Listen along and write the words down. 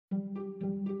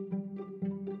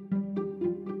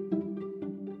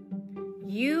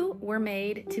You were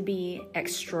made to be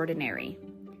extraordinary.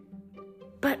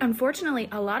 But unfortunately,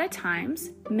 a lot of times,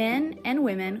 men and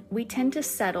women, we tend to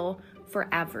settle for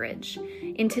average.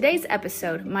 In today's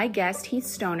episode, my guest, Heath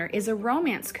Stoner, is a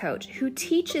romance coach who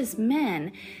teaches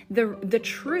men the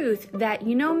truth that,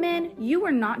 men, you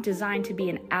were not designed to be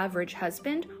an average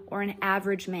husband or an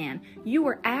average man. You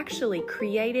were actually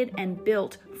created and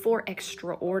built for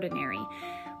extraordinary.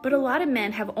 But a lot of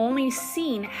men have only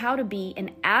seen how to be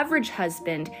an average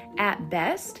husband at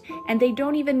best, and they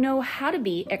don't even know how to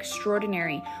be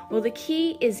extraordinary. Well, the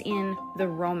key is in the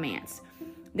romance.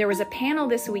 There was a panel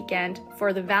this weekend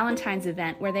for the Valentine's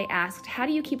event where they asked, how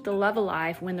do you keep the love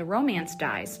alive when the romance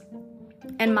dies?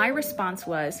 And my response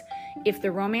was, if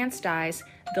the romance dies,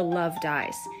 the love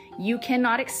dies. You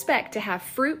cannot expect to have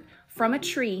fruit from a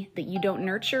tree that you don't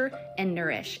nurture and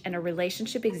nourish, and a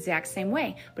relationship exact same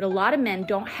way. But a lot of men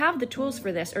don't have the tools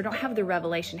for this or don't have the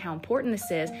revelation how important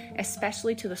this is,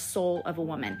 especially to the soul of a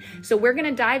woman. So we're going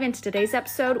to dive into today's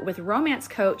episode with romance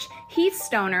coach Heath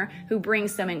Stoner, who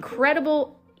brings some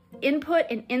incredible input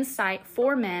and insight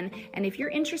for men. And if you're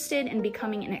interested in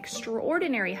becoming an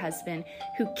extraordinary husband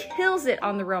who kills it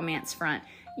on the romance front,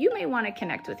 you may want to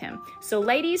connect with him. So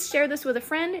ladies, share this with a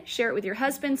friend, share it with your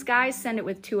husbands, guys, send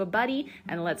it to a buddy,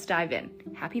 and let's dive in.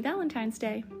 Happy Valentine's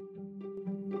Day.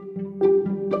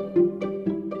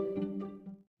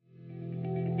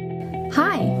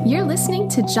 Hi, you're listening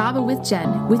to Java with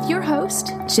Jen with your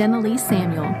host, Jenna Lee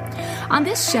Samuel. On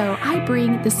this show, I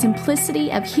bring the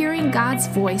simplicity of hearing God's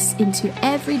voice into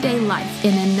everyday life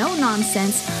in a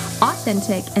no-nonsense,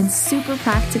 authentic, and super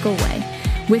practical way.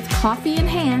 With coffee in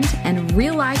hand and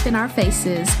real life in our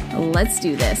faces, let's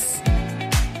do this.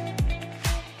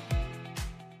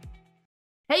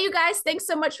 Hey, you guys, thanks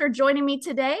so much for joining me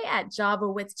today at Java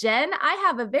with Jen. I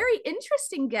have a very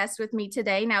interesting guest with me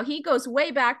today. Now, he goes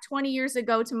way back 20 years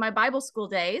ago to my Bible school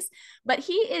days, but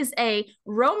he is a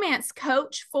romance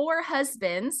coach for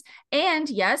husbands. And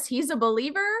yes, he's a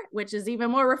believer, which is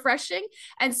even more refreshing.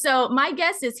 And so my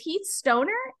guest is Heath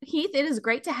Stoner. Heath, it is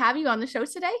great to have you on the show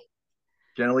today.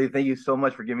 Generally, thank you so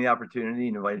much for giving me the opportunity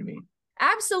and inviting me.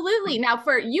 Absolutely. Now,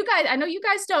 for you guys, I know you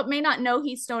guys may not know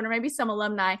Heath Stoner. Maybe some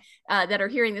alumni that are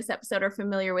hearing this episode are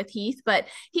familiar with Heath, but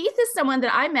Heath is someone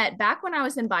that I met back when I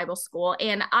was in Bible school,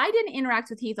 and I didn't interact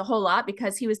with Heath a whole lot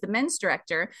because he was the men's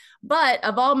director. But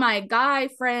of all my guy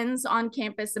friends on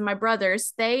campus and my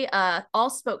brothers, they all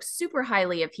spoke super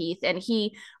highly of Heath, and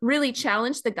he really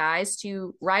challenged the guys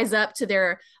to rise up to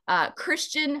their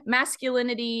Christian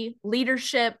masculinity,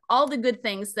 leadership, all the good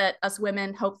things that us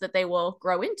women hope that they will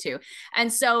grow into.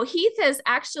 And so Heath has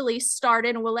actually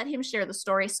started, and we'll let him share the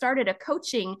story, started a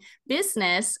coaching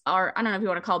business, or I don't know if you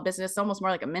want to call it business, almost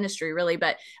more like a ministry really,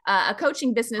 but a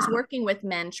coaching business working with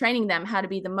men, training them how to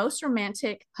be the most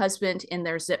romantic husband in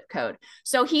their zip code.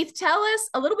 So Heath, tell us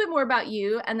a little bit more about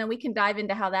you, and then we can dive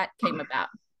into how that came about.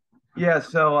 Yeah,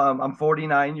 so I'm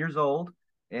 49 years old,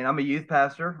 and I'm a youth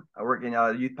pastor. I work in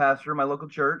a youth pastor in my local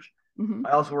church. Mm-hmm.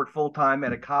 I also work full-time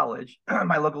at a college,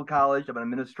 my local college. I'm an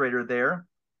administrator there.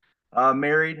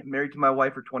 Married to my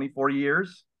wife for 24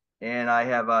 years, and I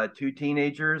have 2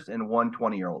 teenagers and 1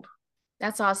 20-year-old.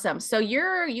 That's awesome. So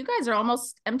you guys are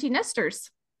almost empty nesters.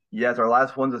 Yes, our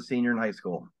last one's a senior in high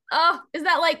school. Oh, is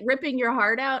that like ripping your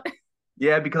heart out?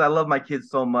 Yeah, because I love my kids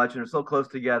so much, and they're so close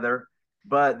together.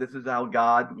 But this is how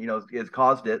God, has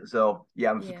caused it. So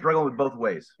yeah, I'm struggling with both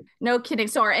ways. No kidding.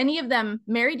 So are any of them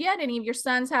married yet? Any of your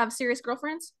sons have serious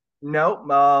girlfriends? No,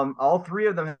 all 3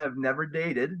 of them have never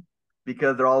dated,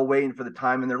 because they're all waiting for the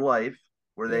time in their life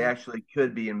where they actually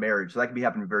could be in marriage. So that could be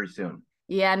happening very soon.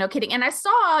 Yeah, no kidding. And I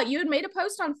saw you had made a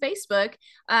post on Facebook.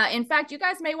 In fact, you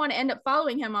guys may want to end up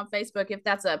following him on Facebook if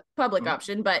that's a public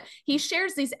option, but he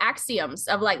shares these axioms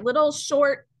of like little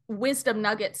short wisdom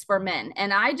nuggets for men.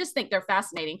 And I just think they're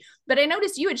fascinating. But I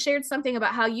noticed you had shared something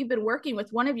about how you've been working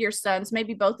with one of your sons,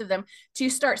 maybe both of them, to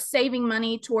start saving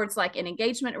money towards like an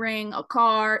engagement ring, a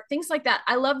car, things like that.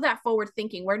 I love that forward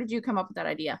thinking. Where did you come up with that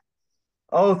idea?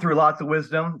 Oh, through lots of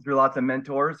wisdom, through lots of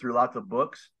mentors, through lots of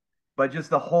books. But just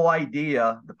the whole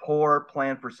idea, the poor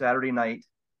plan for Saturday night,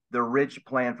 the rich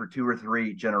plan for 2 or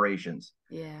 3 generations.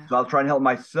 Yeah. So I was trying to help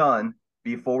my son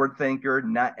be a forward thinker,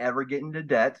 not ever get into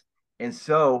debt. And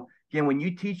so, again, when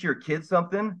you teach your kids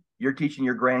something, you're teaching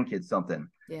your grandkids something.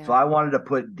 Yeah. So I wanted to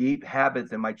put deep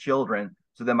habits in my children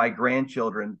so that my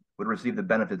grandchildren would receive the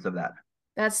benefits of that.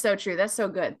 That's so true. That's so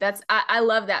good. I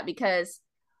love that, because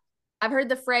I've heard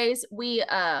the phrase,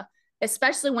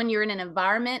 especially when you're in an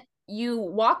environment, you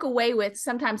walk away with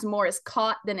sometimes more is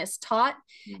caught than is taught.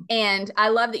 Mm-hmm. And I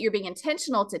love that you're being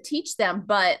intentional to teach them,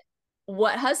 but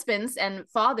what husbands and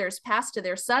fathers pass to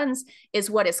their sons is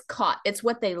what is caught. It's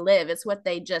what they live. It's what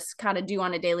they just kind of do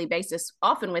on a daily basis,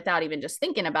 often without even just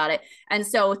thinking about it. And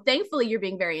so thankfully you're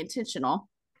being very intentional.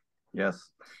 Yes.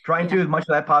 Trying to as much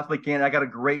as I possibly can. I got a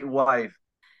great wife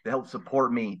to help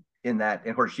support me in that. And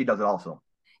of course she does it also.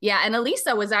 Yeah. And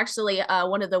Elisa was actually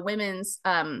one of the women's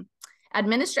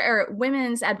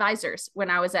women's advisors when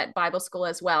I was at Bible school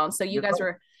as well. And so you guys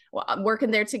were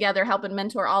working there together, helping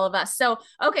mentor all of us. So,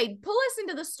 okay, pull us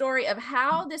into the story of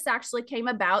how this actually came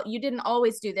about. You didn't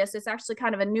always do this. It's actually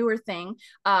kind of a newer thing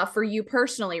for you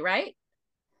personally, right?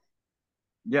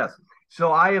 Yes.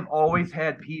 So I have always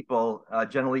had people,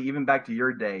 generally, even back to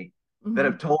your day, that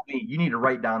have told me, you need to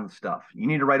write down the stuff. You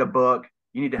need to write a book.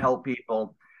 You need to help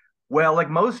people. Well, like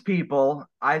most people,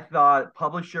 I thought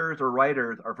publishers or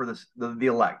writers are for the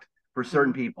elect, for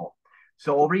certain people.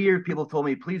 So over the years, people told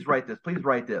me, please write this, please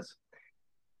write this.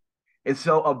 And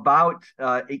so about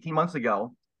 18 months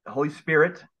ago, the Holy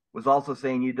Spirit was also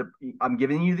saying, I'm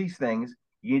giving you these things.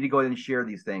 You need to go ahead and share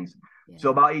these things. Yeah. So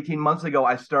about 18 months ago,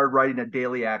 I started writing a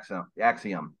daily axiom.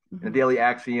 And a daily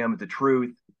axiom is a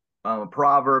truth, a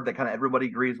proverb that kind of everybody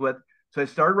agrees with. So I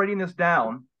started writing this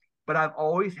down, but I've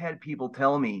always had people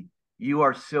tell me, you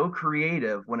are so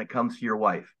creative when it comes to your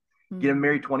wife. Getting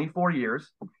married 24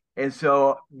 years. And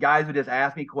so guys would just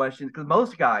ask me questions, because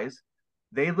most guys,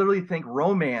 they literally think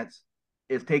romance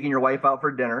is taking your wife out for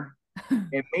dinner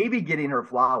and maybe getting her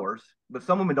flowers. But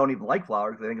some women don't even like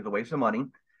flowers. They think it's a waste of money.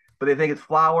 But they think it's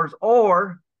flowers,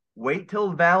 or wait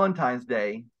till Valentine's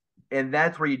Day, and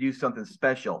that's where you do something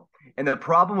special. And the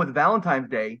problem with Valentine's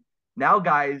Day, now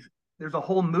guys, there's a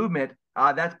whole movement.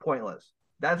 That's pointless.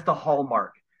 That's the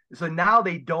hallmark. So now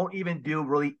they don't even do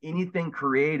really anything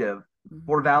creative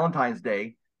for Valentine's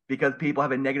Day, because people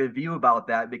have a negative view about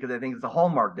that because they think it's a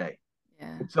Hallmark day.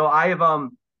 Yeah. So I have so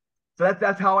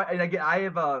that's how and again I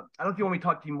have I don't know if you want me to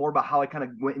talk to you more about how I kind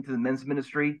of went into the men's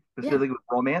ministry specifically with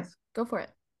romance. Go for it.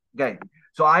 Okay.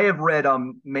 So I have read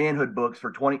manhood books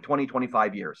for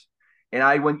 25 years. And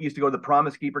I used to go to the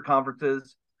Promise Keeper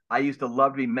conferences. I used to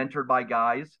love to be mentored by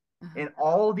guys. And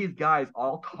all these guys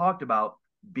all talked about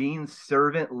being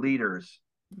servant leaders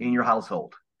in your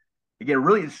household. Again,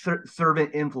 really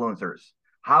servant influencers.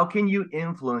 How can you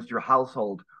influence your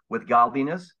household with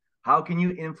godliness? How can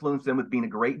you influence them with being a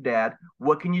great dad?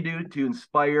 What can you do to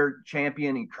inspire,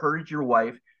 champion, encourage your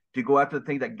wife to go after the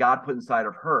things that God put inside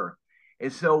of her?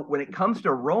 And so when it comes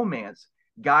to romance,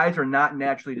 guys are not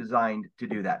naturally designed to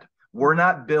do that. We're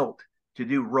not built to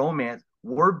do romance.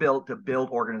 We're built to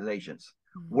build organizations.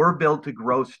 We're built to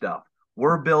grow stuff.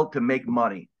 We're built to make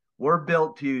money. We're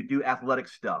built to do athletic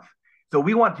stuff. So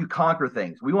we want to conquer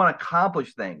things. We want to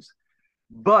accomplish things.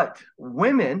 But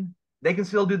women, they can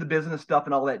still do the business stuff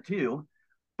and all that too.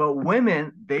 But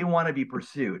women, they want to be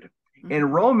pursued.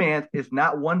 And romance is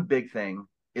not one big thing.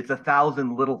 It's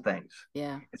 1,000 little things.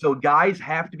 Yeah. And so guys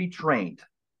have to be trained.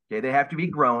 Okay. They have to be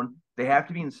grown. They have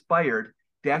to be inspired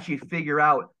to actually figure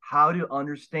out how to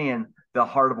understand the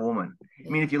heart of a woman. Yeah.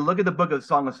 I mean, if you look at the book of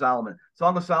Song of Solomon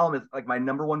is like my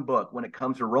number one book when it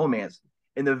comes to romance.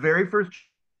 In the very first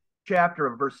chapter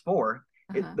of verse 4,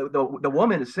 the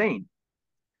woman is saying,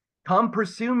 come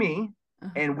pursue me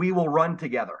and we will run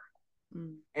together.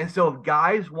 And so if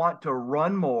guys want to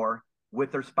run more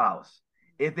with their spouse,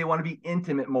 if they want to be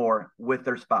intimate more with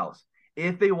their spouse,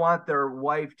 if they want their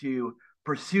wife to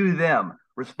pursue them,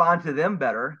 respond to them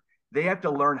better, they have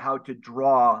to learn how to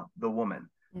draw the woman,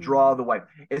 draw the wife.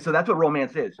 And so that's what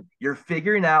romance is. You're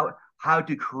figuring out how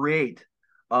to create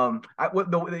kind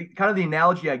of the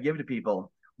analogy I give to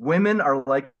people. Women are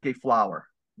like a flower.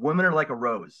 Women are like a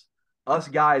rose. Us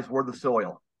guys, we're the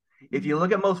soil. If you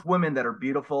look at most women that are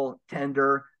beautiful,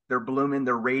 tender, they're blooming,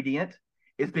 they're radiant,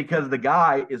 it's because the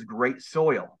guy is great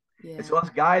soil. Yeah. And so us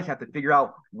guys have to figure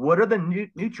out what are the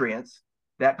nutrients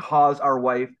that cause our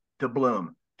wife to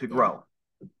bloom, to grow.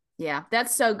 Yeah,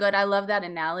 that's so good. I love that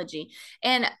analogy.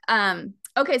 And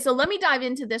okay, so let me dive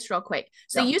into this real quick.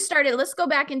 So you started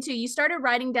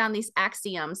writing down these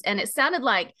axioms, and it sounded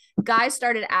like guys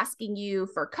started asking you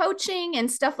for coaching and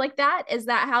stuff like that. Is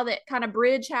that how that kind of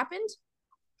bridge happened?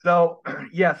 So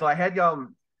yeah, so I had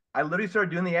I literally started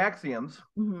doing the axioms,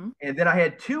 and then I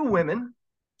had two women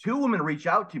reach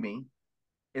out to me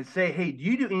and say, hey, do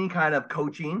you do any kind of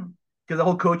coaching? Because the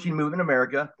whole coaching movement in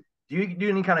America, do you do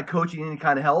any kind of coaching, any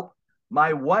kind of help?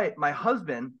 My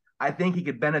husband, I think he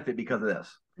could benefit because of this.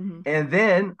 And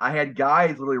then I had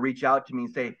guys literally reach out to me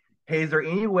and say, hey, is there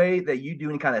any way that you do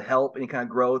any kind of help, any kind of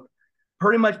growth?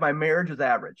 Pretty much my marriage is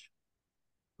average.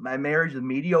 My marriage is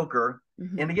mediocre.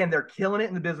 And again, they're killing it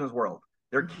in the business world.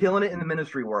 They're killing it in the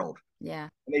ministry world. Yeah.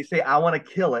 And they say, I want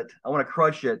to kill it. I want to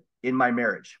crush it in my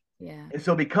marriage. Yeah. And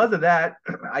so because of that,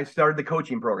 I started the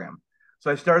coaching program.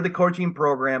 So I started the coaching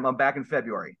program back in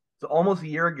February. So almost a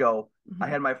year ago, I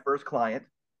had my first client,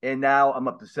 and now I'm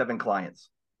up to 7 clients.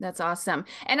 That's awesome.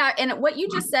 And what you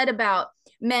just said about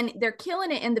men, they're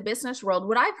killing it in the business world.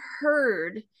 What I've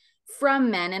heard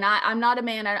from men, and I'm not a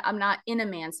man, I'm not in a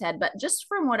man's head, but just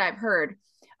from what I've heard,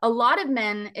 a lot of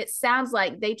men, it sounds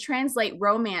like they translate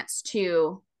romance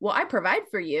to, well, I provide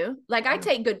for you. Like I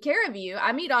take good care of you.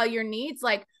 I meet all your needs.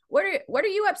 Like, what are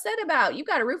you upset about? You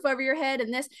got a roof over your head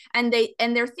and this, and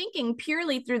they're thinking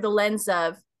purely through the lens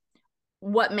of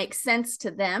what makes sense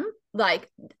to them. Like,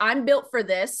 I'm built for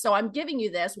this, so I'm giving you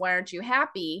this. Why aren't you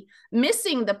happy?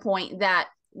 Missing the point that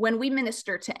when we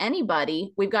minister to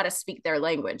anybody, we've got to speak their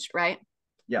language, right?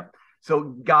 Yeah. So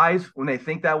guys, when they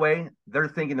think that way, they're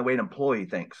thinking the way an employee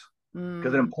thinks.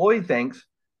 Because an employee thinks,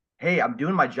 hey, I'm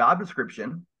doing my job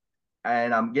description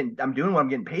and I'm doing what I'm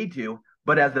getting paid to.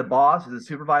 But as the boss, as a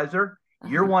supervisor,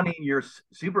 you're wanting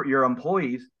your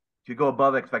employees to go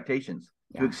above expectations,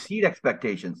 to exceed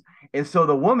expectations. And so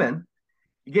the woman,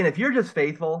 again, if you're just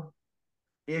faithful,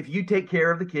 if you take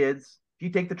care of the kids, if you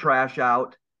take the trash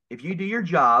out, if you do your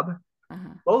job,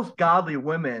 most godly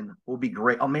women will be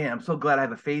great. Oh man, I'm so glad I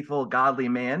have a faithful, godly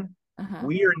man.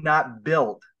 We are not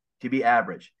built to be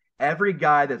average. Every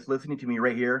guy that's listening to me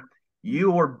right here,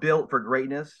 you are built for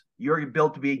greatness. You're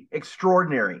built to be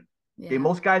extraordinary. Okay,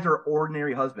 most guys are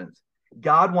ordinary husbands.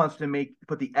 God wants to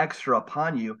put the extra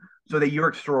upon you so that you're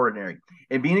extraordinary.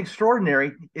 And being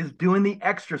extraordinary is doing the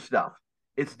extra stuff.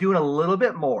 It's doing a little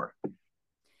bit more.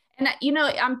 And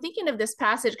I'm thinking of this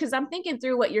passage because I'm thinking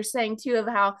through what you're saying too, of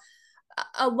how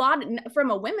a lot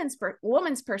from a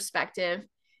woman's perspective,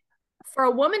 for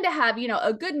a woman to have,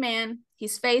 a good man,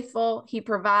 he's faithful, he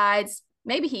provides,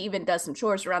 maybe he even does some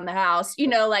chores around the house,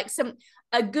 like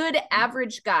a good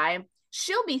average guy,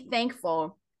 she'll be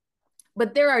thankful.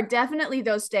 But there are definitely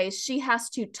those days she has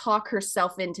to talk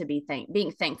herself into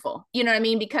being thankful. You know what I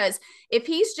mean? Because if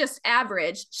he's just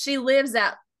average, she lives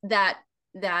at that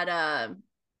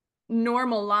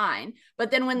normal line.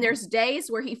 But then when there's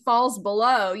days where he falls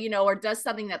below, or does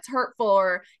something that's hurtful,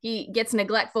 or he gets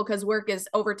neglectful because work is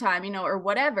overtime, or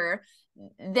whatever,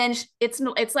 then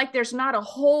it's like there's not a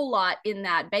whole lot in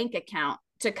that bank account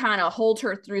to kind of hold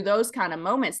her through those kind of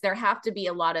moments. There have to be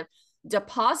a lot of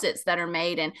deposits that are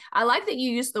made. And I like that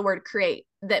you used the word create,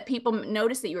 that people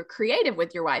notice that you were creative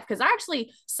with your wife. Because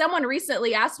someone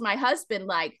recently asked my husband,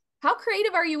 like, how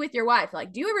creative are you with your wife?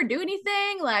 Like, do you ever do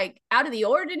anything like out of the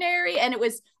ordinary? And it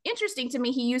was interesting to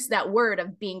me. He used that word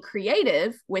of being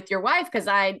creative with your wife, because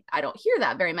I don't hear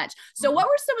that very much. So what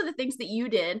were some of the things that you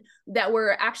did that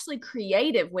were actually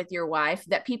creative with your wife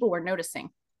that people were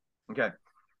noticing? Okay.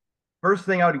 First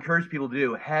thing I would encourage people to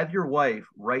do, have your wife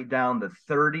write down the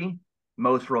 30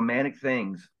 most romantic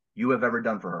things you have ever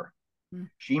done for her.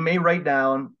 She may write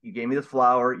down, you gave me this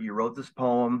flower, you wrote this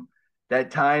poem,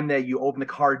 that time that you opened the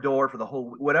car door for the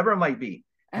whole, whatever it might be.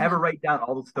 Have her write down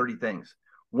all those 30 things.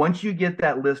 Once you get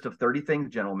that list of 30 things,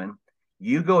 gentlemen,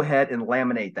 you go ahead and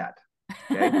laminate that.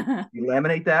 Okay. You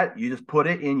laminate that, you just put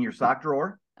it in your sock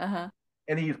drawer, and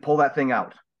then you just pull that thing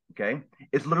out. Okay.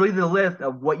 It's literally the list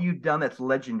of what you've done that's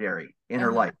legendary in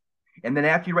her life. And then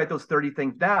after you write those 30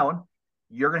 things down,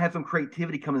 you're going to have some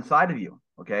creativity come inside of you.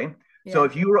 Okay. Yeah. So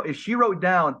if she wrote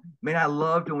down, man, I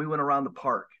loved when we went around the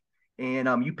park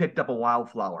and you picked up a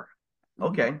wildflower.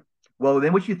 Okay. Well,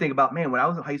 then what you think about, man, when I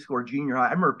was in high school or junior high,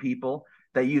 I remember people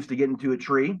that used to get into a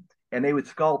tree and they would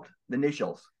sculpt the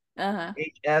initials,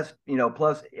 HS,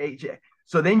 plus H.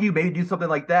 So then you maybe do something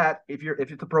like that if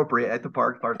it's appropriate at the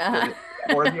park, or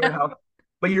at your house.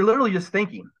 But you're literally just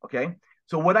thinking. Okay.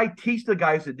 So what I teach the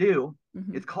guys to do,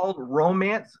 it's called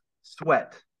romance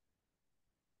sweat.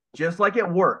 Just like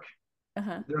at work,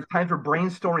 there's times for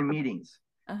brainstorming meetings,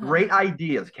 great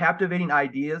ideas, captivating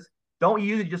ideas. Don't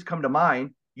usually just come to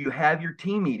mind. You have your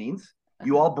team meetings,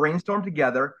 you all brainstorm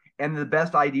together, and the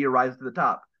best idea rises to the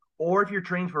top. Or if you're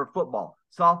training for a football,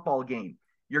 softball game,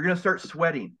 you're going to start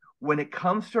sweating. When it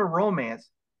comes to romance,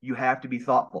 you have to be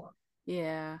thoughtful.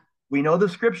 Yeah. We know the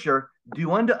scripture,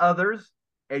 do unto others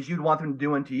as you'd want them to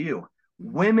do unto you.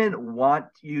 Women want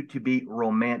you to be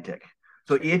romantic.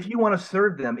 So if you want to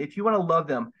serve them, if you want to love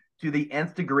them to the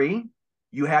nth degree,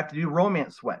 you have to do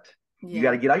romance sweat. Yeah. You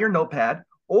got to get out your notepad,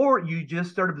 or you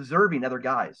just start observing other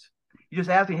guys. You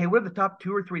just asking, hey, what are the top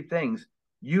 2 or 3 things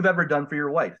you've ever done for your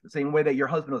wife? The same way that your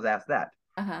husband was asked that.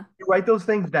 You write those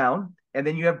things down, and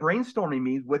then you have brainstorming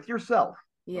meetings with yourself.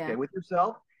 Yeah. Okay, with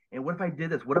yourself. And what if I did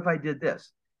this? What if I did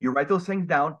this? You write those things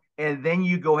down, and then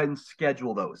you go ahead and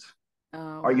schedule those.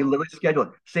 Or you literally schedule it.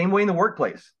 Same way in the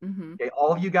workplace. Okay,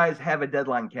 all of you guys have a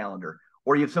deadline calendar,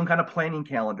 or you have some kind of planning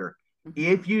calendar.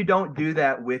 If you don't do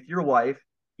that with your wife,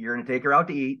 you're going to take her out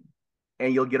to eat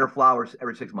and you'll get her flowers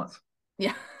every 6 months.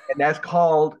 Yeah. And that's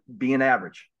called being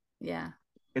average. Yeah.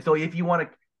 And so if you want to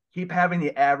keep having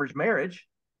the average marriage,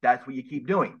 that's what you keep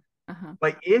doing.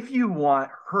 But if you want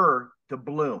her to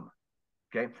bloom,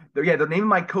 okay. The name of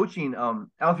my coaching, I don't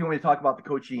know if you want me to talk about the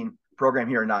coaching program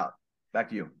here or not. Back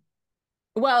to you.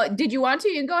 Well, did you want to?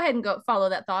 You can go ahead and go follow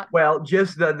that thought. Well,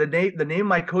 just the name of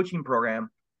my coaching program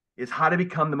is How to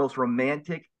Become the Most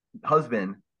Romantic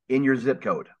Husband in Your Zip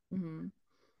Code. And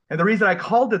the reason I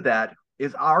called it that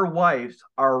is our wives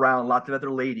are around lots of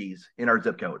other ladies in our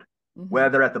zip code, whether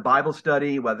they're at the Bible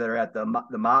study, whether they're at the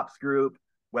MOPS group,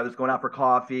 whether it's going out for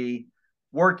coffee,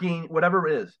 working, whatever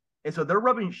it is. And so they're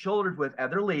rubbing shoulders with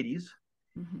other ladies,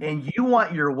 and you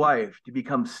want your wife to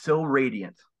become so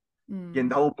radiant, again,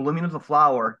 the whole blooming of the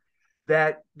flower,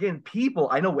 that, again, people,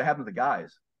 I know what happens to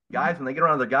guys. Guys, when they get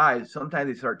around the guys, sometimes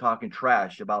they start talking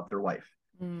trash about their wife.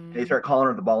 They start calling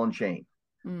her the ball and chain.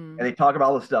 And they talk about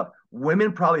all this stuff.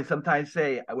 Women probably sometimes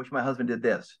say, I wish my husband did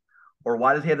this, or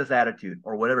why does he have this attitude,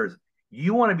 or whatever it is.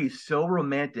 You want to be so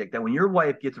romantic that when your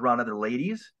wife gets around other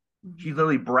ladies, she's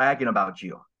literally bragging about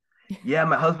you. Yeah,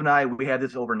 my husband and I, we had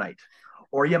this overnight.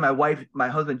 Or yeah, my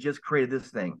husband just created this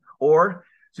thing. Or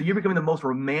so you're becoming the most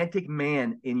romantic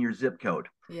man in your zip code.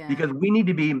 Because we need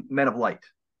to be men of light.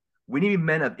 We need to be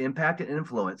men of impact and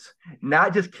influence,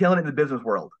 not just killing it in the business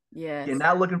world. You're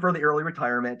not looking for the early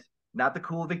retirement, not the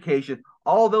cool vacation.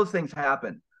 All those things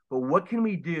happen. But what can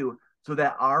we do so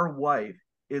that our wife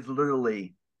is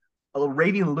literally a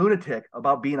raving lunatic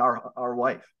about being our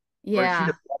wife? Yeah. Or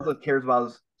she just cares about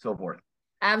us, so forth.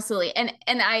 Absolutely.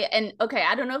 And okay,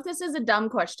 I don't know if this is a dumb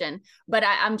question, but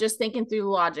I'm just thinking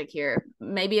through logic here.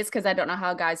 Maybe it's because I don't know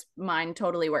how a guy's mind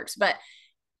totally works. But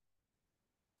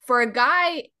for a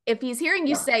guy, if he's hearing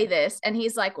you say this and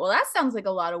he's like, well, that sounds like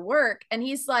a lot of work. And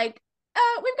he's like,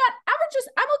 we've got averages.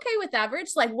 I'm okay with average.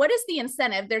 Like, what is the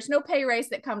incentive? There's no pay raise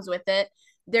that comes with it.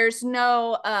 There's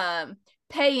no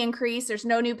pay increase. There's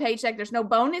no new paycheck. There's no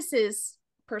bonuses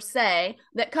per se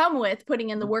that come with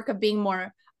putting in the work of being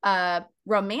more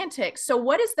romantic. So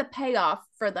what is the payoff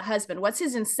for the husband? What's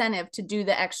his incentive to do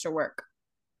the extra work?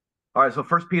 All right. So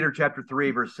 1 Peter chapter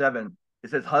 3, verse 7, it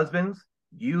says, husbands,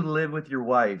 you live with your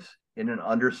wives in an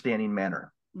understanding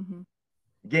manner.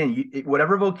 Again,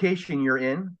 whatever vocation you're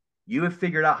in, you have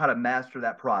figured out how to master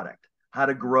that product, how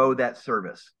to grow that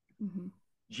service.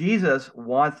 Jesus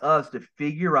wants us to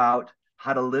figure out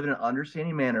how to live in an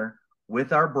understanding manner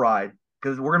with our bride,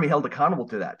 because we're going to be held accountable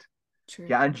to that.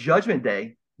 Yeah, on Judgment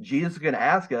Day, Jesus is going to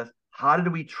ask us, how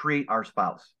did we treat our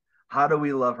spouse? How do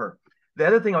we love her? The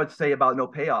other thing I would say about no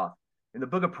payoff, in the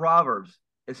book of Proverbs,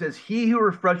 it says, he who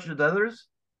refreshes others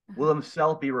will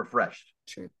himself be refreshed.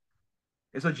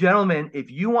 And so, gentlemen, if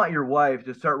you want your wife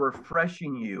to start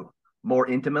refreshing you more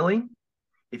intimately,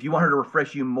 if you want her to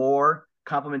refresh you more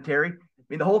complimentary, I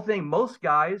mean, the whole thing, most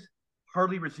guys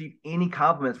hardly receive any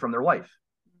compliments from their wife,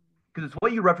 because it's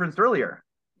what you referenced earlier.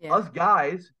 Us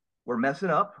guys, we're messing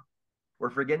up. We're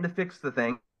forgetting to fix the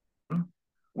thing.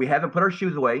 We haven't put our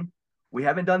shoes away. We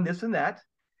haven't done this and that.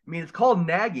 I mean, it's called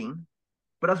nagging,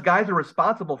 but us guys are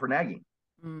responsible for nagging.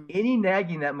 Any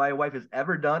nagging that my wife has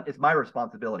ever done is my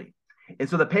responsibility. And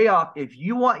so the payoff, if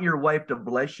you want your wife to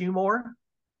bless you more,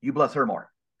 you bless her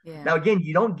more. Now, again,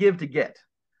 you don't give to get.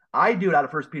 I do it out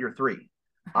of 1 Peter 3.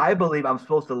 I believe I'm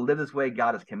supposed to live this way.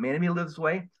 God has commanded me to live this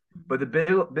way. But the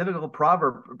biblical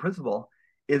proverb principle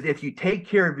is, if you take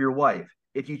care of your wife,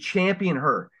 if you champion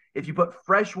her, if you put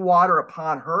fresh water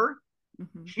upon her,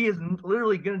 she is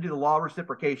literally going to do the law of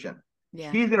reciprocation.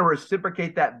 She's going to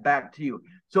reciprocate that back to you.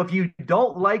 So if you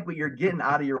don't like what you're getting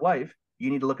out of your wife, you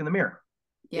need to look in the mirror.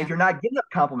 If you're not getting enough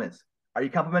compliments, are you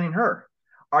complimenting her?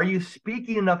 Are you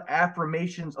speaking enough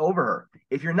affirmations over her?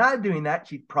 If you're not doing that,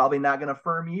 she's probably not going to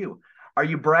affirm you. Are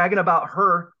you bragging about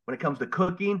her when it comes to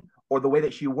cooking, or the way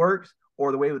that she works,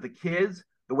 or the way with the kids,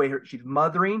 the way she's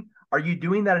mothering? Are you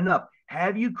doing that enough?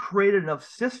 Have you created enough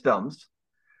systems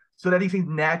so that these things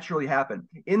naturally happen?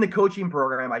 In the coaching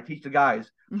program, I teach the guys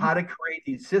how to create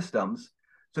these systems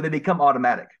so they become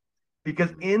automatic. Because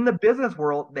in the business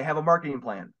world, they have a marketing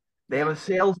plan. They have a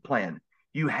sales plan.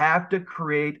 You have to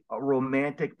create a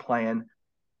romantic plan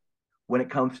when it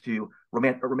comes to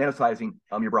romanticizing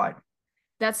your bride.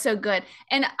 That's so good.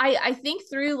 And I think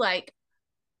through, like,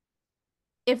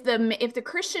 if the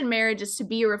Christian marriage is to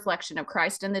be a reflection of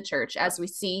Christ and the church, as we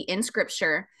see in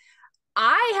scripture,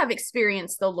 I have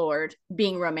experienced the Lord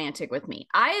being romantic with me.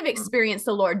 I have experienced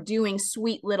the Lord doing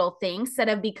sweet little things that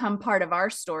have become part of our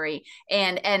story.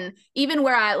 And even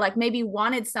where I like maybe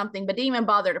wanted something, but didn't even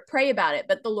bother to pray about it,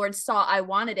 but the Lord saw I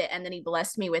wanted it and then he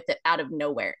blessed me with it out of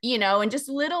nowhere, and just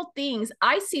little things.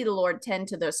 I see the Lord tend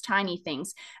to those tiny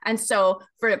things. And so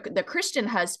for the Christian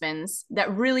husbands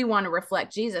that really want to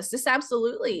reflect Jesus, this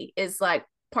absolutely is like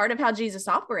part of how Jesus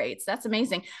operates. That's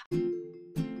amazing.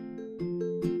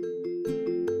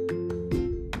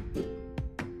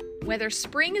 Whether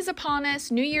spring is upon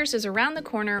us, New Year's is around the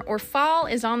corner, or fall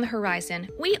is on the horizon,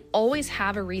 we always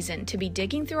have a reason to be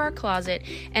digging through our closet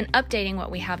and updating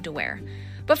what we have to wear.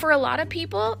 But for a lot of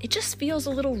people, it just feels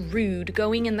a little rude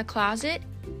going in the closet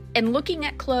and looking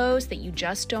at clothes that you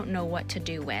just don't know what to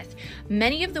do with.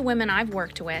 Many of the women I've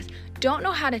worked with don't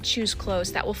know how to choose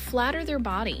clothes that will flatter their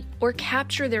body or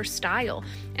capture their style.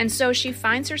 And so she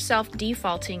finds herself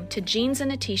defaulting to jeans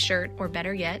and a t-shirt, or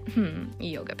better yet,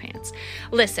 yoga pants.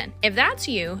 Listen, if that's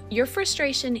you, your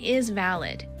frustration is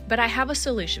valid. But I have a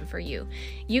solution for you.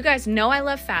 You guys know I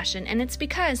love fashion, and it's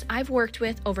because I've worked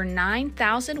with over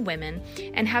 9,000 women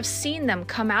and have seen them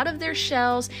come out of their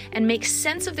shells and make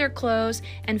sense of their clothes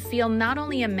and feel not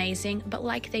only amazing, but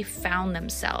like they found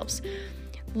themselves.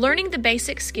 Learning the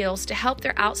basic skills to help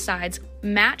their outsides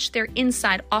match their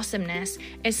inside awesomeness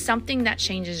is something that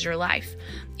changes your life.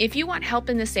 If you want help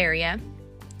in this area,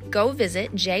 go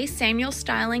visit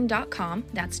jsamuelstyling.com.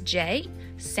 That's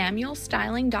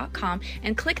jsamuelstyling.com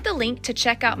and click the link to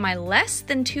check out my less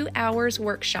than 2 hours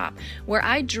workshop, where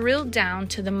I drill down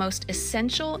to the most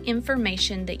essential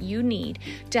information that you need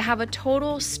to have a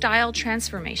total style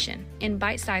transformation in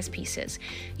bite-sized pieces.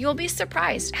 You'll be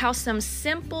surprised how some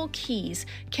simple keys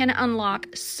can unlock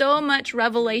so much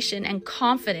revelation and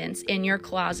confidence in your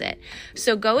closet.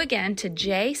 So go again to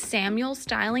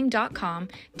jsamuelstyling.com,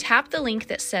 tap the link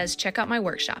that says check out my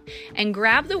workshop, and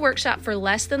grab the workshop for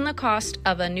less than the cost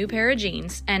of a new pair of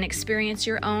jeans and experience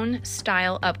your own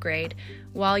style upgrade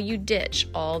while you ditch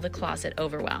all the closet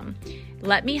overwhelm.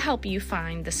 Let me help you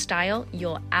find the style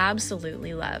you'll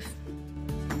absolutely love.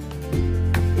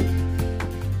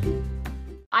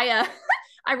 I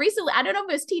recently, I don't know if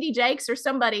it was TD Jakes or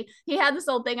somebody, he had this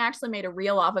old thing. I actually made a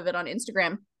reel off of it on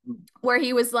Instagram where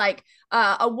he was like,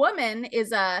 a woman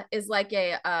is like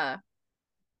a,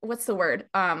 what's the word?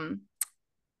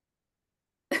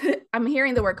 I'm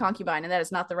hearing the word concubine, and that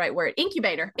is not the right word.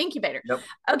 Incubator. Yep.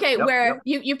 Okay. Yep.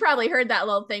 You probably heard that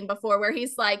little thing before where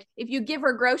he's like, if you give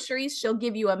her groceries, she'll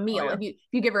give you a meal. Oh, yeah. If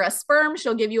you give her a sperm,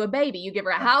 she'll give you a baby. You give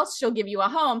her a house, she'll give you a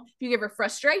home. If you give her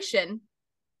frustration,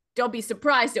 don't be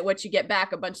surprised at what you get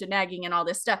back, a bunch of nagging and all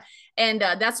this stuff. And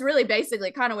that's really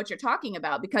basically kind of what you're talking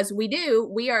about, because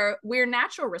we're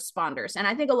natural responders. And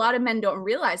I think a lot of men don't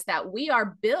realize that we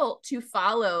are built to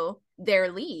follow their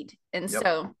lead. And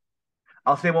so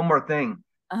I'll say one more thing.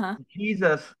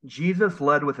 Jesus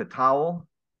led with a towel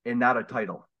and not a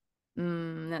title.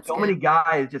 That's so good. Many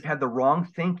guys just had the wrong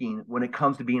thinking when it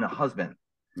comes to being a husband.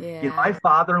 Yeah. My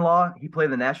father-in-law, he played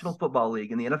in the National Football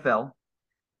League in the NFL.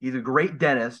 He's a great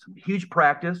dentist, huge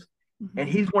practice, and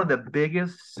he's one of the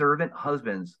biggest servant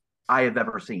husbands I have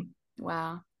ever seen.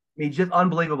 Wow. I mean, just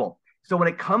unbelievable. So when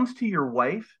it comes to your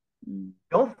wife,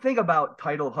 don't think about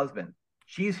title husband.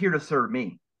 She's here to serve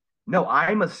me. No,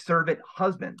 I'm a servant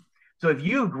husband. So if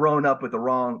you've grown up with the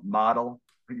wrong model,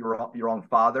 your wrong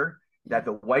father, that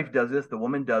the wife does this, the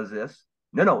woman does this.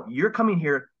 No, you're coming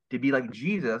here to be like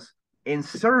Jesus and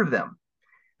serve them.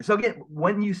 So again,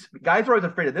 guys are always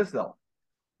afraid of this though.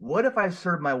 What if I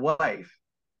serve my wife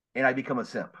and I become a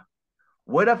simp?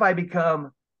 What if I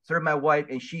serve my wife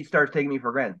and she starts taking me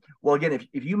for granted? Well, again,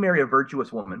 if you marry a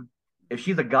virtuous woman, if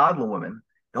she's a godly woman,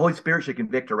 the Holy Spirit should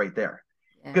convict her right there.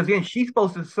 Because again, she's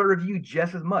supposed to serve you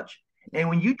just as much. And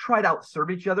when you try to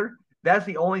outserve each other, that's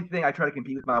the only thing I try to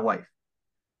compete with my wife.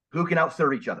 Who can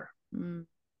outserve each other?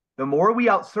 The more we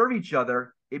outserve each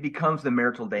other, it becomes the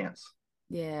marital dance.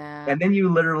 Yeah. And then you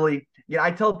literally, I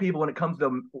tell people when it comes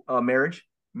to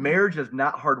marriage is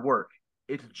not hard work.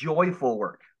 It's joyful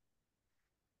work.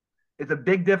 It's a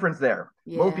big difference there.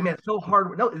 Yeah. Most people, it's so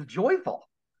hard. No, it's joyful.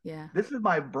 Yeah. This is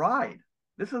my bride.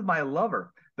 This is my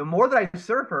lover. The more that I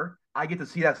serve her, I get to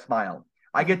see that smile.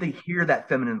 I get to hear that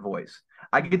feminine voice.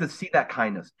 I get to see that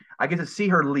kindness. I get to see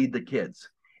her lead the kids.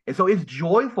 And so it's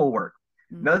joyful work.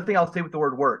 Another thing I'll say with the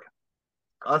word work,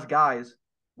 us guys,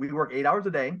 we work 8 hours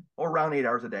a day or around 8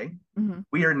 hours a day.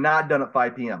 We are not done at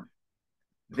 5 p.m.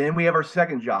 Then we have our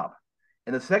second job.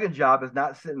 And the second job is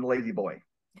not sitting lazy boy.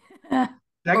 Or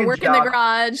work in the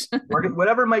garage.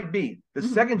 Whatever it might be. The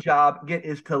second job, again,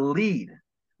 is to lead.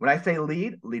 When I say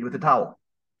lead with the towel.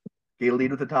 Okay,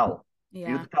 lead with the towel. Yeah.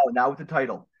 Lead with the towel, not with the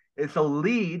title. And so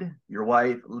lead your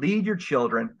wife, lead your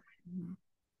children. Mm-hmm.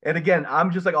 And again,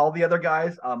 I'm just like all the other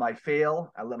guys. I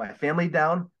fail. I let my family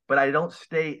down, but I don't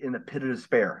stay in the pit of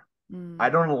despair. I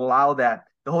don't allow that.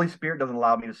 The Holy Spirit doesn't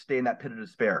allow me to stay in that pit of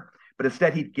despair. But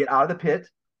instead, he'd get out of the pit,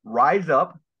 rise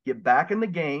up, get back in the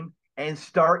game, and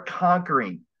start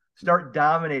conquering, start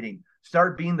dominating,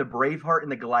 start being the Braveheart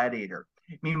and the Gladiator.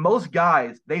 I mean, most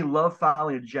guys, they love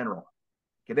following a general.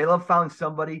 Okay, they love following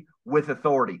somebody with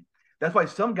authority. That's why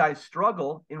some guys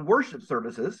struggle in worship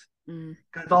services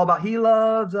because it's all about he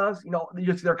loves us. You know,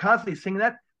 they're constantly singing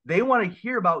that. They want to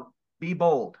hear about be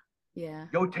bold. Yeah.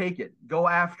 Go take it. Go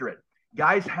after it.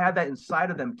 Guys have that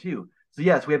inside of them too. So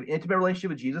yes, we have an intimate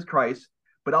relationship with Jesus Christ,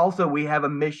 but also we have a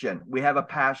mission. We have a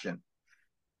passion.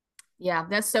 Yeah,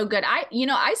 that's so good.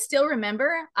 I still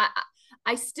remember,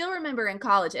 I still remember in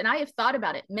college, and I have thought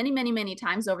about it many, many, many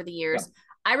times over the years.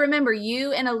 Yeah. I remember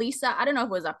you and Elisa, I don't know if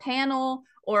it was a panel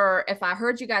or if I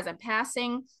heard you guys in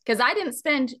passing, because I didn't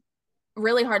spend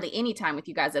really hardly any time with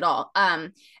you guys at all.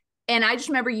 And I just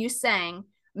remember you saying,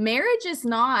 marriage is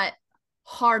not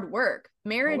hard work.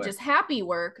 Marriage is happy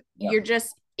work. Yeah. You're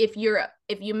just, if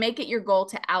you make it your goal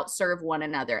to outserve one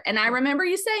another. And I remember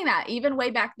you saying that even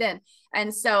way back then.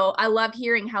 And so I love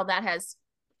hearing how that has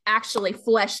actually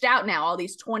fleshed out now, all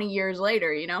these 20 years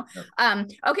later, you know? Yeah.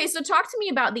 Okay. So talk to me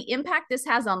about the impact this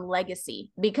has on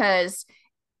legacy, because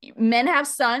men have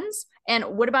sons, and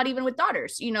what about even with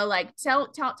daughters? You know, like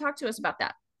talk to us about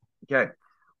that. Okay.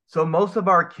 So most of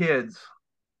our kids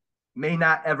may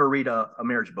not ever read a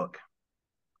marriage book.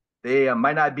 They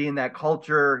might not be in that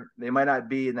culture. They might not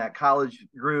be in that college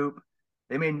group.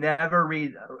 They may never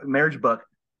read a marriage book,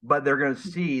 but they're going to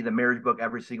see the marriage book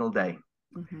every single day.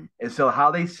 Mm-hmm. And so how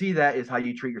they see that is how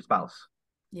you treat your spouse.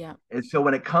 Yeah. And so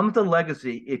when it comes to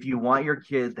legacy, if you want your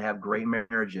kids to have great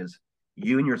marriages,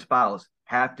 you and your spouse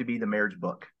have to be the marriage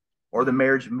book or the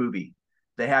marriage movie.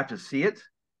 They have to see it,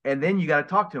 and then you got to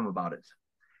talk to them about it.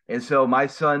 And so my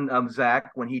son,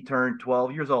 Zach, when he turned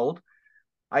 12 years old,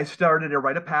 I started to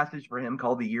write a passage for him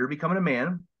called The Year Becoming a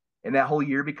Man. And that whole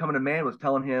year becoming a man was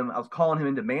telling him, I was calling him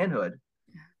into manhood.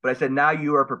 But I said, now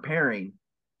you are preparing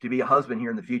to be a husband here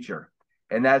in the future.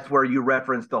 And that's where you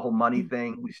referenced the whole money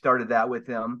thing. We started that with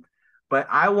him. But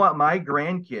I want my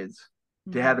grandkids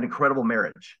to have an incredible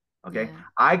marriage. Okay. Yeah.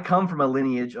 I come from a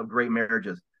lineage of great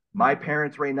marriages. My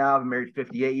parents right now have been married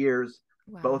 58 years.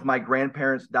 Wow. Both my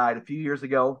grandparents died a few years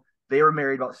ago. They were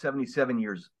married about 77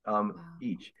 years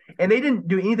each. And they didn't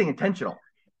do anything intentional.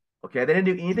 Okay. They didn't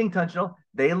do anything intentional.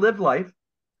 They lived life.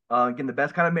 Again, the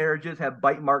best kind of marriages have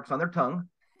bite marks on their tongue.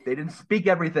 They didn't speak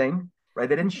everything, right?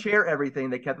 They didn't share everything.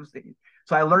 They kept them speaking.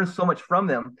 So I learned so much from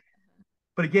them.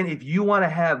 But again, if you want to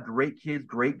have great kids,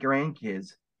 great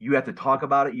grandkids, you have to talk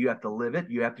about it. You have to live it.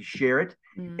 You have to share it.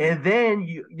 And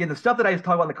then the stuff that I just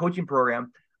talk about in the coaching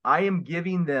program, I am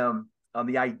giving them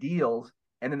the ideals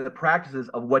and then the practices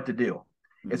of what to do.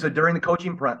 And so during the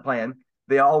coaching plan,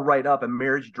 they all write up a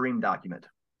marriage dream document.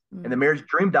 And the marriage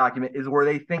dream document is where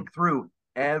they think through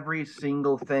every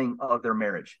single thing of their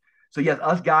marriage. So yes,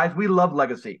 us guys, we love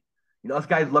legacy. You know, us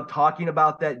guys love talking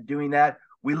about that, doing that.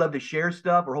 We love to share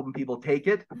stuff. We're hoping people take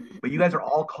it. But you guys are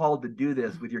all called to do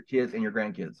this with your kids and your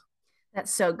grandkids.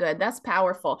 That's so good. That's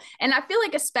powerful. And I feel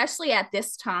like especially at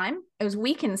this time, as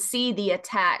we can see the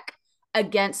attack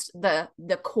against the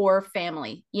core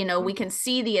family, you know, we can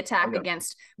see the attack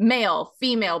against male,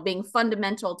 female being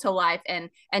fundamental to life, and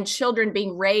children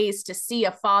being raised to see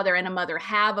a father and a mother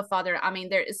have a father. I mean,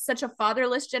 there is such a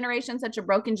fatherless generation, such a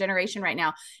broken generation right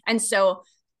now. And so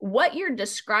what you're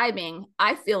describing,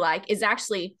 I feel like, is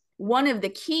actually one of the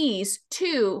keys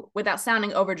to, without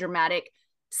sounding over dramatic,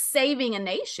 saving a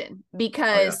nation,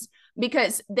 because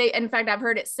they, in fact, I've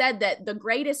heard it said that the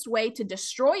greatest way to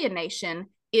destroy a nation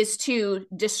is to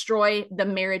destroy the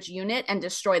marriage unit and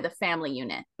destroy the family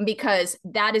unit, because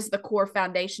that is the core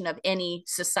foundation of any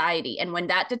society. And when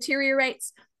that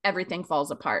deteriorates, everything falls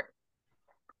apart.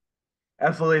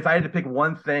 Absolutely. If I had to pick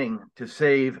one thing to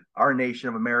save our nation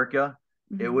of America,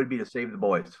 it would be to save the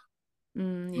boys.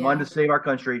 One, to save our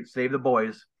country, save the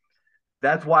boys.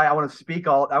 That's why I want to speak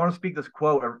this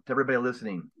quote to everybody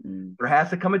listening. There has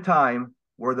to come a time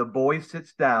where the boy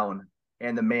sits down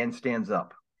and the man stands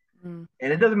up. And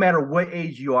it doesn't matter what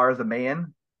age you are as a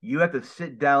man, you have to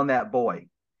sit down that boy,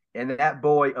 and that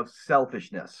boy of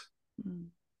selfishness.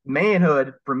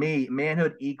 Manhood, for me,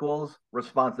 manhood equals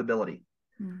responsibility.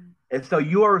 And so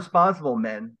you are responsible,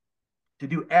 men, to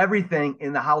do everything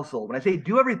in the household. When I say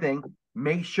do everything,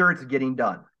 make sure it's getting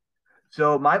done.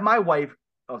 So my wife,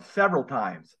 several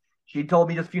times, she told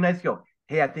me just a few nights ago,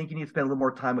 hey, I think you need to spend a little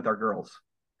more time with our girls.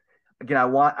 Again,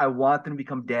 I want them to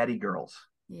become daddy girls.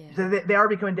 Yeah. So they are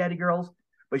becoming daddy girls,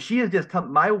 But she is just,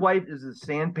 my wife is the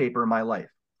sandpaper in my life.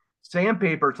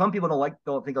 Sandpaper, some people don't like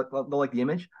the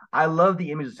image. I love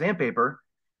the image of sandpaper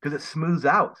because it smooths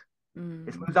out.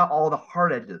 It smooths out all the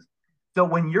hard edges. So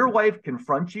when your wife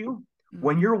confronts you,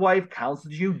 when your wife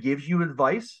counsels you, gives you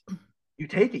advice, you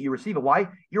take it, you receive it. Why?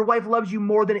 Your wife loves you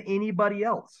more than anybody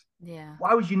else. Yeah.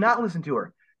 Why would you not listen to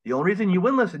her? The only reason you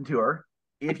wouldn't listen to her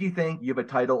if you think you have a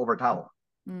title over a towel.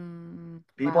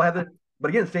 People have but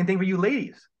again, same thing for you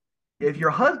ladies. If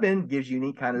your husband gives you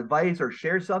any kind of advice or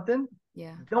shares something,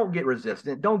 don't get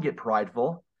resistant. Don't get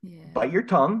prideful. Bite your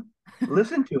tongue.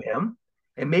 Listen to him.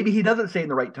 And maybe he doesn't say it in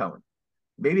the right tone.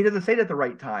 Maybe he doesn't say it at the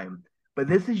right time. But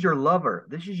this is your lover.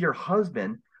 This is your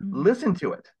husband. Listen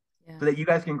to it so that you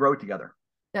guys can grow together.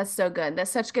 That's so good.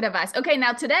 That's such good advice. Okay,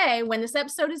 now today, when this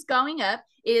episode is going up,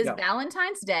 is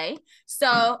Valentine's Day.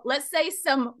 So let's say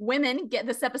some women get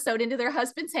this episode into their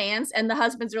husband's hands and the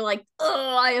husbands are like,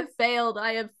 oh, I have failed.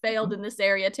 I have failed in this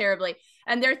area terribly.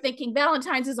 And they're thinking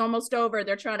Valentine's is almost over.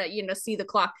 They're trying to, see the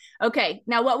clock. Okay,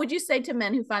 now what would you say to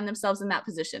men who find themselves in that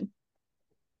position?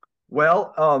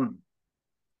 Well,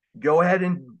 go ahead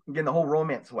and get the whole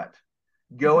romance sweat.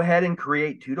 Go ahead and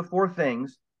create 2 to 4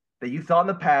 things that you thought in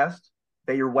the past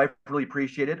that your wife really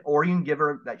appreciated, or you can give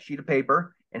her that sheet of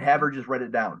paper and have her just write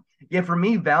it down. Yeah, for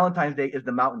me, Valentine's Day is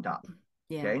the mountaintop.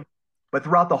 Okay. But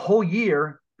throughout the whole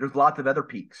year, there's lots of other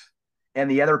peaks. And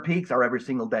the other peaks are every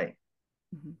single day.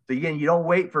 So again, you don't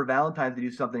wait for Valentine's to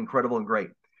do something incredible and great.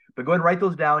 But go ahead and write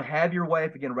those down. Have your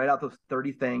wife, again, write out those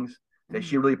 30 things that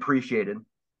she really appreciated.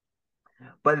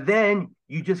 But then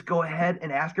you just go ahead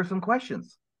and ask her some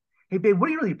questions. Hey, babe, what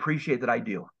do you really appreciate that I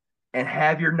do? And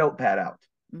have your notepad out.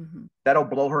 That'll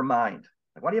blow her mind.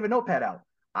 Like, why do you have a notepad out?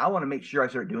 I want to make sure I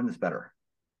start doing this better.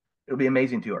 It'll be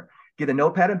amazing to her. Get a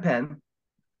notepad and pen,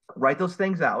 write those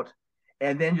things out,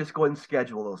 and then just go ahead and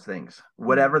schedule those things,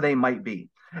 whatever they might be.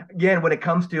 Again, when it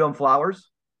comes to flowers,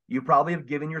 you probably have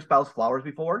given your spouse flowers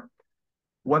before.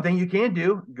 One thing you can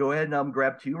do, go ahead and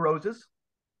grab 2 roses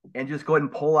and just go ahead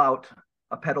and pull out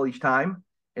a petal each time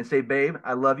and say, babe,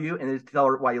 I love you, and just tell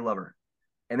her why you love her.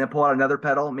 And then pull out another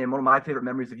petal. Man, one of my favorite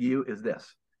memories of you is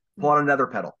this. Pull out another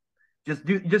petal.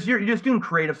 You're just doing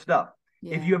creative stuff.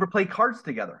 If you ever play cards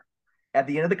together, at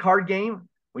the end of the card game,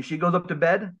 when she goes up to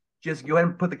bed, just go ahead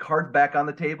and put the cards back on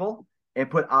the table and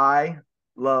put I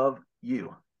love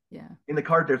you in the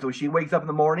card there. So when she wakes up in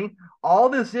the morning, all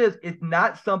this is, it's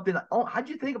not something, oh, how'd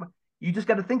you think about it? You just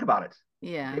got to think about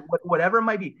it. Whatever it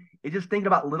might be. It's just thinking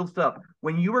about little stuff.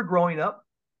 When you were growing up,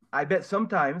 I bet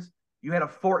sometimes you had a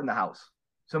fort in the house.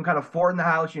 Some kind of fort in the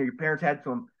house. Your parents had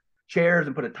some chairs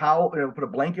and put a towel, put a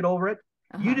blanket over it.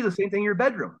 You do the same thing in your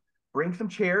bedroom. Bring some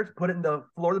chairs, put it in the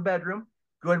floor of the bedroom.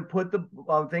 Go ahead and put the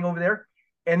thing over there,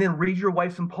 and then read your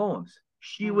wife some poems.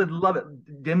 She would love it.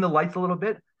 Dim the lights a little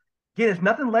bit. Again, it's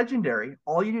nothing legendary.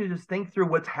 All you do is just think through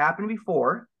what's happened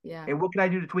before, and what can I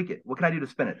do to tweak it? What can I do to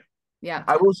spin it?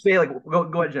 I will say,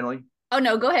 go ahead, Generally. Oh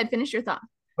no, go ahead. Finish your thought.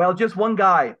 Well, just one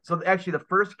guy. So actually, the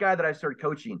first guy that I started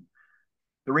coaching,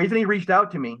 the reason he reached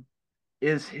out to me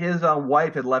is his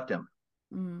wife had left him.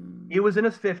 He was in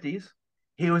his 50s.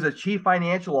 He was a chief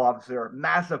financial officer,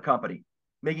 massive company,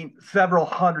 making several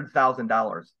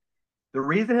 $100,000. The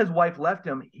reason his wife left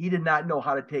him, he did not know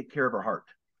how to take care of her heart.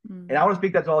 And I want to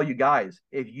speak that to all you guys.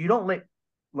 If you don't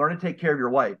learn to take care of your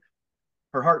wife,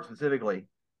 her heart specifically,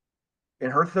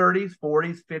 in her 30s,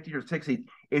 40s, 50s, or 60s,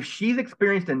 if she's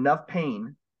experienced enough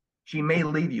pain, she may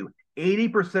leave you.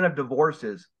 80% of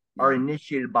divorces are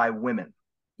initiated by women.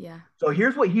 So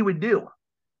here's what he would do.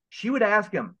 She would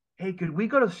ask him, hey, could we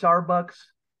go to Starbucks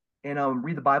and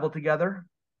read the Bible together?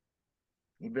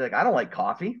 He'd be like, I don't like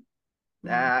coffee.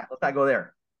 Nah, let's not go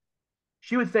there.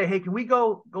 She would say, hey, can we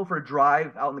go for a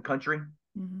drive out in the country?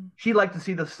 She'd like to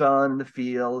see the sun, the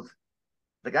fields.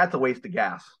 Like, that's a waste of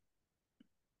gas.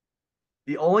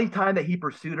 The only time that he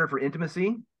pursued her for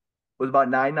intimacy was about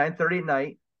 9:30 at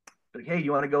night. Like, hey,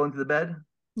 you want to go into the bed?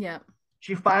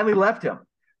 She finally left him.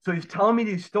 So he's telling me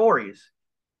these stories.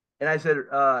 And I said,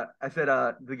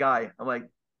 the guy, I'm like,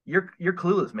 you're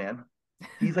clueless, man.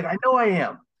 He's like, I know I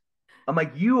am. I'm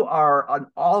like, you are an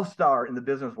all-star in the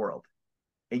business world,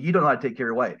 and you don't know how to take care of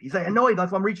your wife. He's like, I know,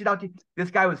 that's why I'm reaching out to you.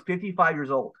 This guy was 55 years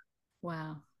old.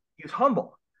 Wow. He was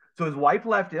humble. So his wife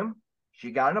left him. She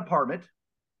got an apartment.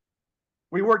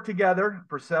 We worked together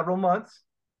for several months,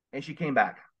 and she came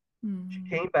back. She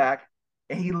came back,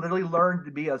 and he literally learned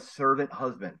to be a servant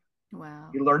husband. Wow.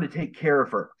 He learned to take care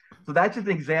of her. So that's just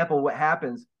an example of what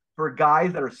happens for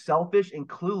guys that are selfish and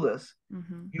clueless.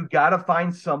 You got to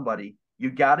find somebody. You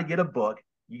got to get a book.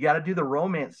 You got to do the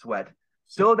romance sweat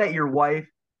so that your wife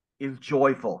is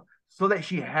joyful, so that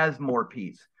she has more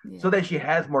peace, so that she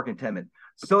has more contentment.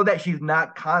 so that she's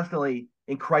not constantly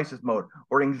in crisis mode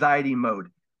or anxiety mode,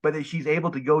 but that she's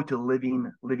able to go to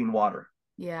living water.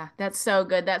 Yeah, that's so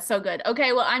good. That's so good.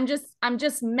 Okay, well, I'm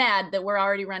just mad that we're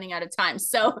already running out of time.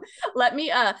 So let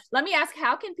me ask,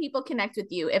 how can people connect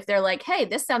with you if they're like, hey,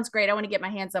 this sounds great, I want to get my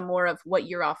hands on more of what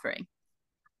you're offering?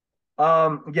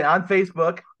 Again, on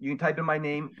Facebook, you can type in my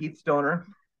name, Heath Stoner.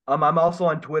 I'm also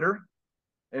on Twitter,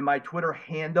 and my Twitter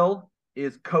handle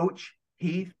is Coach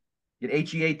Heath, Heath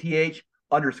 _.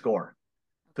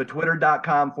 So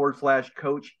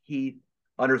twitter.com/Coach Heath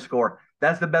 _.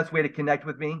 That's the best way to connect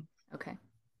with me. Okay.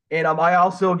 And I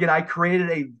also, again, I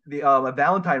created a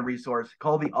Valentine resource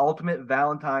called the Ultimate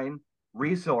Valentine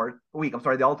Week.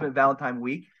 The Ultimate Valentine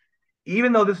Week.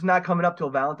 Even though this is not coming up till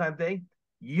Valentine's Day,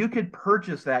 you could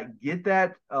purchase that, get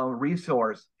that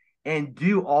resource, and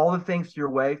do all the things to your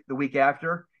wife the week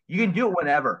after. You can do it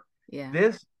whenever. Yeah.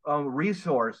 This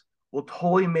resource will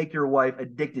totally make your wife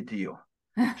addicted to you.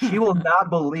 She will not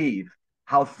believe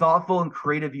how thoughtful and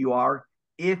creative you are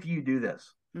if you do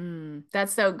this.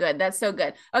 That's so good. That's so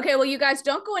good. Okay, well, you guys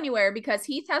don't go anywhere because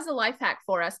Heath has a life hack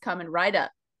for us coming right up.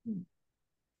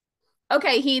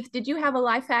 Okay, Heath, did you have a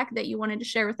life hack that you wanted to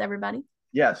share with everybody?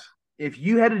 Yes. If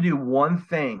you had to do one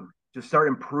thing to start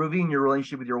improving your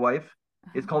relationship with your wife,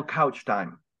 it's called couch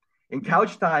time. And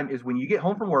couch time is when you get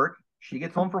home from work, she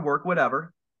gets home from work,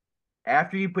 whatever.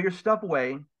 After you put your stuff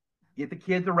away, get the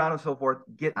kids around and so forth,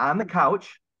 get on the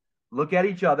couch, look at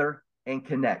each other, and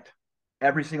connect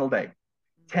every single day.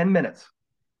 10 minutes.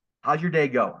 How's your day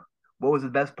go? What was the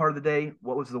best part of the day?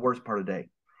 What was the worst part of the day?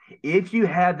 If you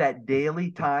have that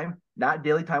daily time, not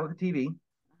daily time with the TV,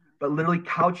 but literally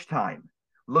couch time,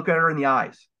 look at her in the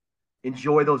eyes.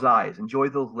 Enjoy those eyes. Enjoy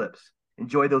those lips.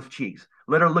 Enjoy those cheeks.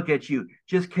 Let her look at you.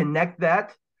 Just connect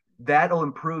that. That'll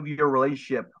improve your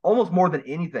relationship almost more than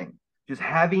anything. Just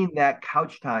having that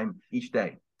couch time each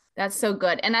day. That's so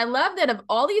good. And I love that of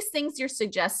all these things you're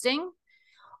suggesting,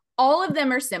 all of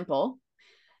them are simple.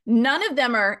 None of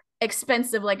them are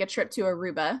expensive, like a trip to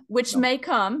Aruba, which may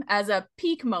come as a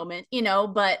peak moment,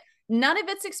 but none of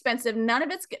it's expensive. None of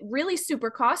it's really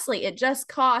super costly. It just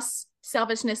costs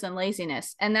selfishness and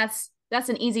laziness. And that's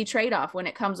an easy trade-off when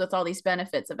it comes with all these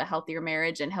benefits of a healthier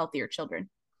marriage and healthier children.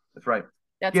 That's right.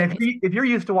 That's if you're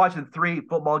used to watching 3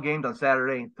 football games on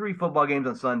Saturday, 3 football games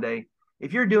on Sunday,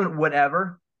 if you're doing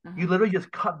whatever, you literally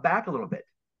just cut back a little bit.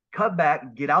 Cut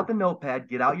back, get out the notepad,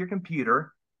 get out your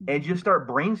computer, and just start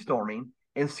brainstorming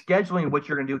and scheduling what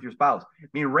you're going to do with your spouse. I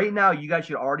mean, right now, you guys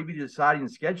should already be deciding and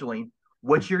scheduling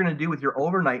what you're going to do with your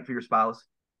overnight for your spouse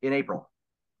in April.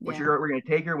 We're going to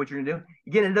take her, what you're going to do.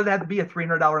 Again, it doesn't have to be a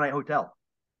 $300 night hotel.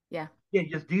 Yeah. Again,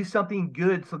 just do something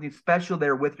good, something special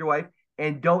there with your wife,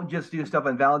 and don't just do stuff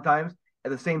on Valentine's. At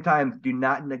the same time, do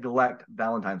not neglect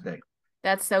Valentine's Day.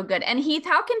 That's so good. And Heath,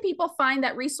 how can people find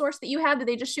that resource that you have? Do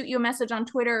they just shoot you a message on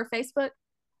Twitter or Facebook?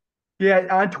 Yeah,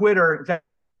 on Twitter, it's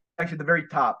actually the very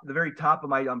top of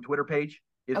my Twitter page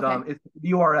is it's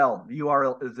the URL. The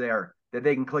URL is there that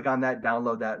they can click on that,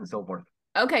 download that, and so forth.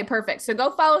 Okay, perfect. So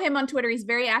go follow him on Twitter. He's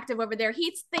very active over there.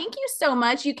 Heath, thank you so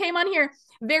much. You came on here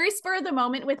very spur of the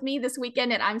moment with me this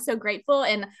weekend, and I'm so grateful.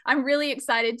 And I'm really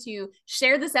excited to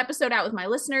share this episode out with my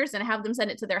listeners and have them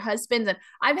send it to their husbands. And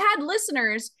I've had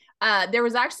listeners. There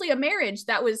was actually a marriage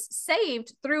that was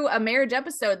saved through a marriage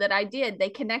episode that I did. They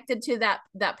connected to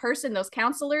that person, those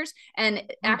counselors, and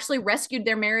actually rescued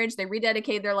their marriage. They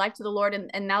rededicated their life to the Lord,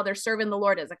 and now they're serving the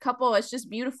Lord as a couple. It's just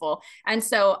beautiful. And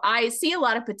so I see a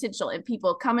lot of potential in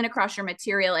people coming across your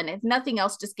material, and if nothing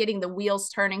else, just getting the wheels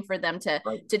turning for them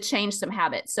to change some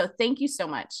habits. So thank you so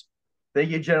much. Thank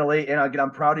you, Jenna Lee. And again,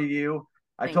 I'm proud of you.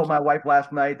 I told my wife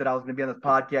last night that I was going to be on this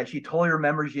podcast. She totally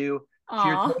remembers you. She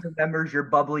totally remembers your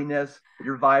bubbliness,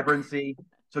 your vibrancy.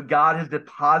 So God has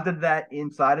deposited that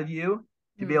inside of you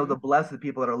to be able to bless the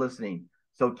people that are listening.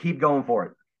 So keep going for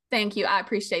it. Thank you. I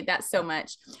appreciate that so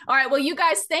much. All right. Well, you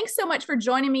guys, thanks so much for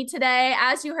joining me today.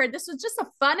 As you heard, this was just a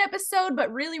fun episode, but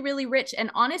really, really rich.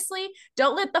 And honestly,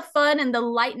 don't let the fun and the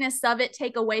lightness of it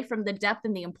take away from the depth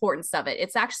and the importance of it.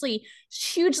 It's actually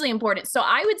hugely important. So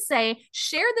I would say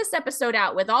share this episode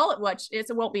out with it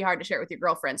won't be hard to share it with your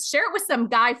girlfriends. Share it with some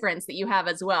guy friends that you have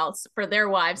as well for their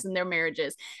wives and their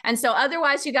marriages. And so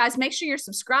otherwise, you guys, make sure you're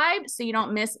subscribed so you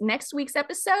don't miss next week's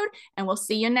episode, and we'll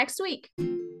see you next week.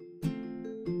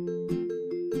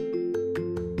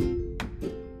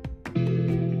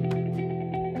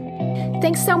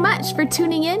 Thanks so much for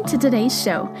tuning in to today's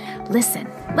show. Listen,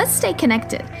 let's stay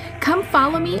connected. Come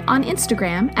follow me on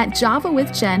Instagram at Java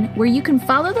with Jen, where you can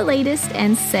follow the latest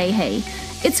and say hey.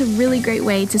 It's a really great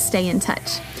way to stay in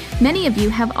touch. Many of you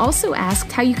have also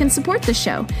asked how you can support the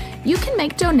show. You can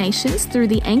make donations through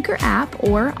the Anchor app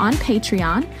or on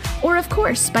Patreon, or of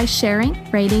course by sharing,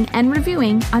 rating, and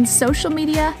reviewing on social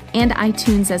media and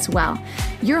iTunes as well.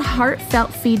 Your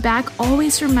heartfelt feedback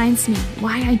always reminds me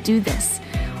why I do this.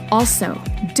 Also,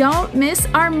 don't miss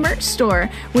our merch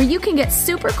store where you can get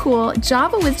super cool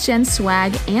Java with Jen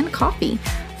swag and coffee.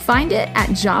 Find it at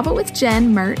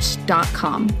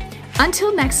javawithjenmerch.com.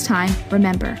 Until next time,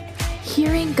 remember,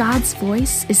 hearing God's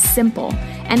voice is simple,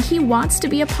 and He wants to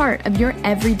be a part of your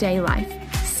everyday life.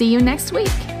 See you next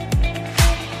week.